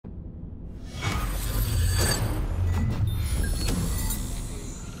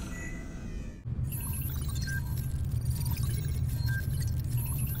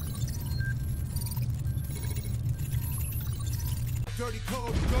dirty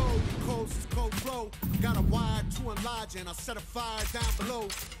code gold, coast is cold flow. Got a wire to enlarge and I set a fire down below.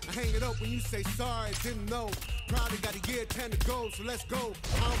 I hang it up when you say sorry, didn't know. Probably got a year 10 to go, so let's go.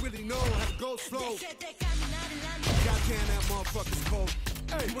 I don't really know how to go slow. Goddamn, that motherfucker's cold.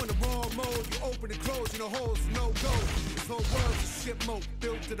 Hey, you in the wrong mode, you open and close, you know holes, no go. This whole world's a shit mode,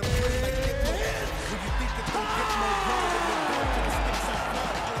 built to the point like Diplo. When you think it's gonna get more grown, then go to the sticks I flow.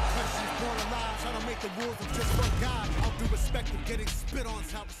 All the questions, born alive, trying to make the rules of just one guy. All due respect of getting spit on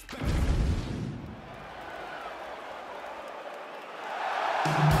is how respect.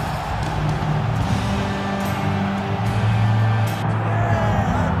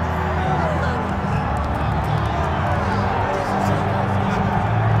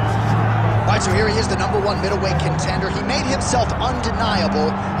 So here he is, the #1 middleweight contender. He made himself undeniable,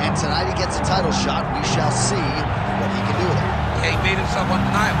 and tonight he gets a title shot. We shall see what he can do with it. Yeah, he made himself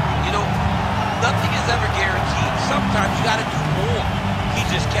undeniable. You know, nothing is ever guaranteed. Sometimes you got to do more. He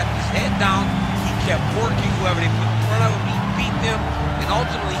just kept his head down. He kept working. Whoever they put in front of him, he beat them, and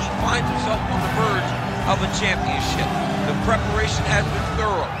ultimately he finds himself on the verge of a championship. The preparation has been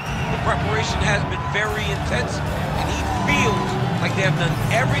thorough. The preparation has been very intense, and he feels like they have done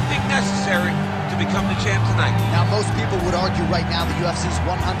everything necessary to become the champ tonight. Now, most people would argue right now the UFC's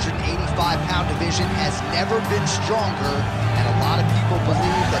 185-pound division has never been stronger, and a lot of people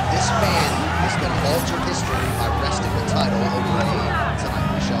believe that this man is going to alter history by wresting the title over tonight.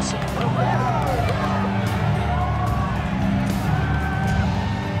 We shall see.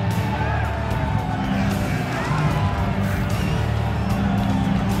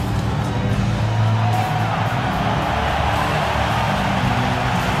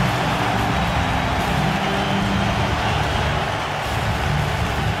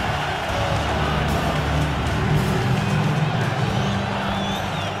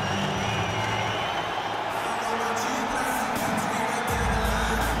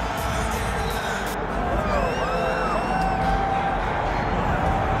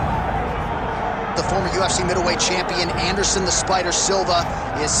 Former UFC middleweight champion Anderson the Spider Silva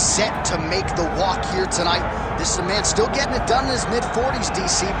is set to make the walk here tonight. This is a man still getting it done in his mid-40s,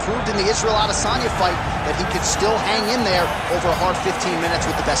 DC. Proved in the Israel Adesanya fight that he could still hang in there over a hard 15 minutes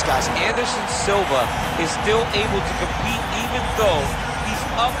with the best guys in the world. Anderson Silva is still able to compete even though he's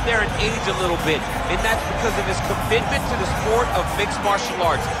up there in age a little bit, and that's because of his commitment to the sport of mixed martial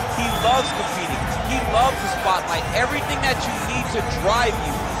arts. He loves competing. He loves the spotlight. Everything that you need to drive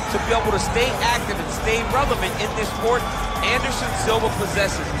you to be able to stay active and stay relevant in this sport, Anderson Silva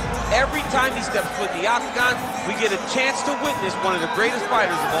possesses. Every time he steps foot in the octagon, we get a chance to witness one of the greatest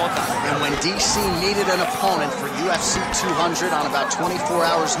fighters of all time. And when DC needed an opponent for UFC 200 on about 24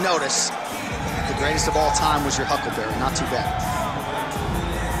 hours notice, the greatest of all time was your Huckleberry. Not too bad.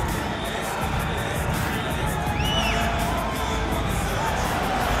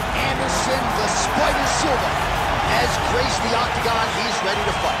 Anderson the Spider Silva has graced the octagon. He's ready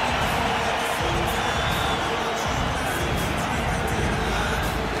to fight.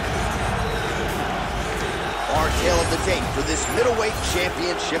 Our tale of the tape for this middleweight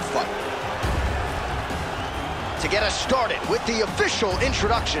championship fight. To get us started with the official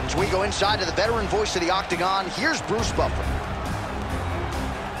introductions, we go inside to the veteran voice of the octagon. Here's Bruce Buffer.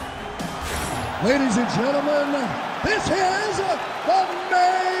 Ladies and gentlemen, this is the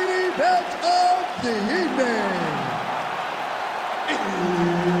main event of the evening.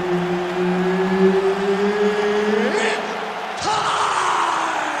 It's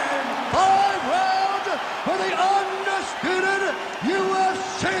time! 5 rounds for the undisputed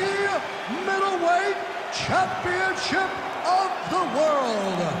UFC middleweight championship of the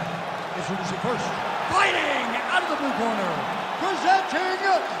world. Introducing first, fighting out of the blue corner, presenting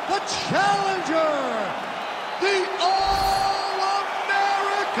the challenger, the All-American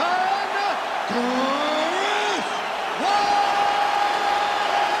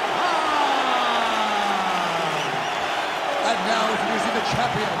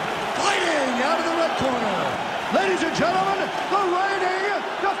champion, fighting out of the red corner. Ladies and gentlemen, the reigning,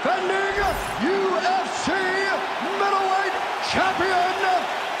 defending UFC middleweight champion,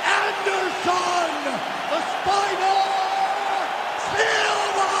 Anderson the Spider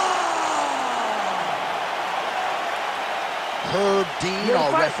Silva. Herb Dean,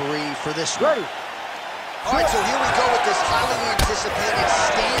 our referee for this one. All right, so here we go with this highly anticipated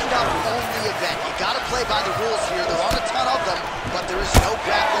stand-up only event. You got to play by the rules here. There aren't a ton of them, but there is no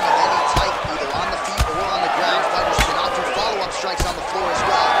grappling of any type, either on the feet or on the ground. Fighters cannot do follow-up strikes on the floor as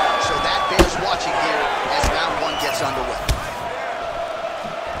well, so that bears watching here as round 1 gets underway.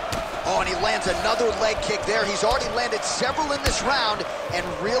 Oh, and he lands another leg kick there. He's already landed several in this round and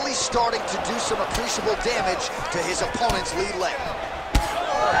really starting to do some appreciable damage to his opponent's lead leg.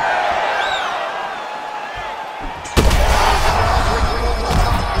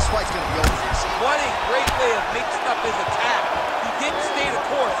 up his attack. He didn't stay the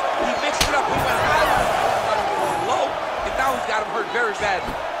course. He mixed it up. He went high, got him going low, and now he's got him hurt very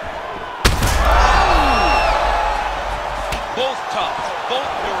badly. Both tough, both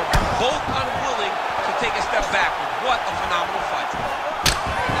durable, both unwilling to take a step backward. What a phenomenal fight.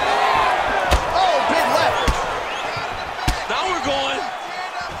 Oh, big left. Now we're going.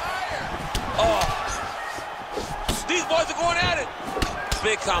 Oh. These boys are going at it.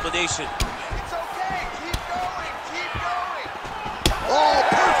 Big combination. It's okay. Keep going. Keep going. Oh,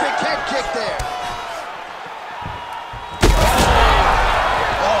 perfect head kick there.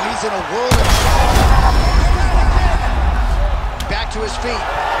 Oh, he's in a world of trouble. Back to his feet.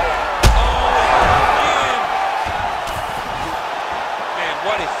 Oh, man. Man,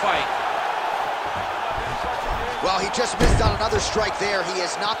 what a fight. Well, he just missed on another strike there. He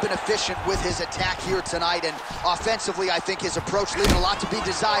has not been efficient with his attack here tonight, and offensively, I think his approach leaving a lot to be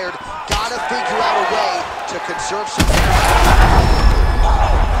desired. Gotta figure out a way to conserve some energy.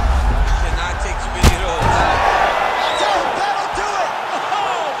 Cannot take too many of those. That'll do it!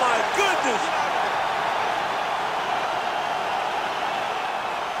 Oh, my goodness.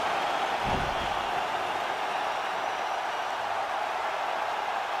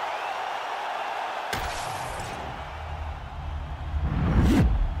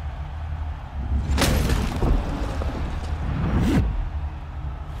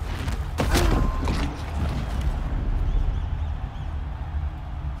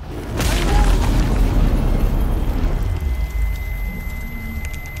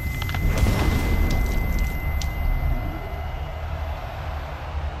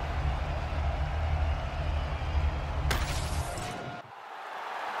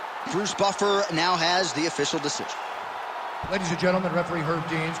 Bruce Buffer now has the official decision. Ladies and gentlemen, referee Herb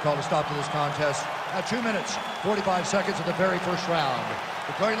Deans called a stop to this contest at 2 minutes, 45 seconds of the very first round,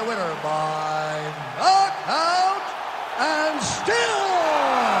 declaring the winner by knockout and still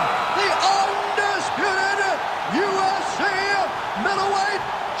the undisputed UFC middleweight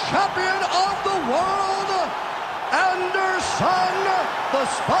champion of the world, Anderson the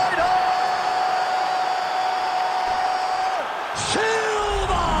Spider Silva!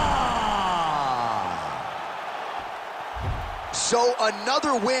 So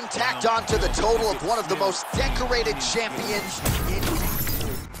another win tacked on to the total of one of the most decorated champions in